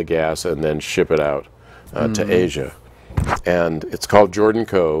liquefy the gas and then ship it out to Asia. And it's called Jordan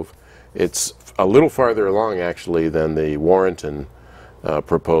Cove. It's a little farther along, actually, than the Warrenton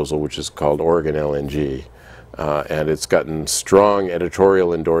proposal, which is called Oregon LNG. And it's gotten strong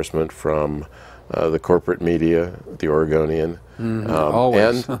editorial endorsement from the corporate media, the Oregonian.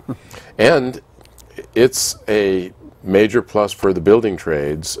 always. And it's a major plus for the building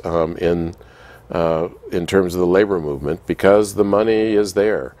trades in terms of the labor movement, because the money is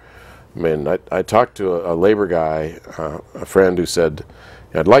there. I mean, I talked to a labor guy, a friend, who said,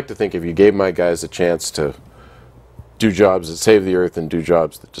 I'd like to think if you gave my guys a chance to do jobs that save the earth and do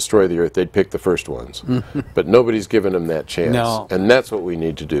jobs that destroy the earth, they'd pick the first ones. But nobody's given them that chance. No. And that's what we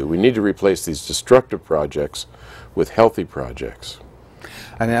need to do. We need to replace these destructive projects with healthy projects.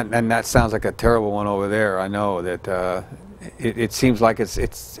 And that sounds like a terrible one over there. I know that it seems like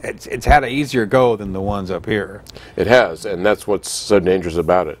it's had an easier go than the ones up here. It has, and that's what's so dangerous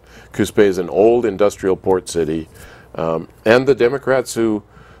about it. Coos Bay is an old industrial port city, and the Democrats who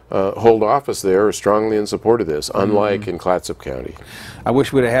hold office there are strongly in support of this, unlike in Clatsop County. I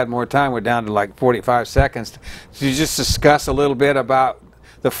wish we'd have had more time. We're down to like 45 seconds to just discuss a little bit about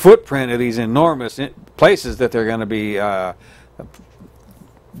the footprint of these enormous places that they're going to be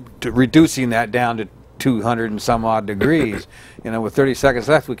reducing that down to 200 and some odd degrees. You know, with 30 seconds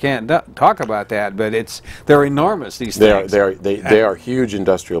left, we can't talk about that. But they're enormous. These things. They are huge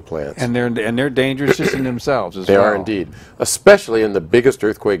industrial plants, and they're dangerous just in themselves as well. They are indeed, especially in the biggest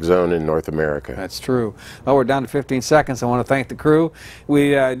earthquake zone in North America. That's true. Well, we're down to 15 seconds. I want to thank the crew.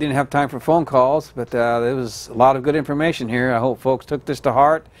 We didn't have time for phone calls, but there was a lot of good information here. I hope folks took this to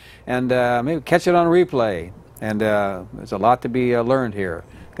heart and maybe catch it on replay. And there's a lot to be learned here.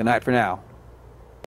 Good night for now.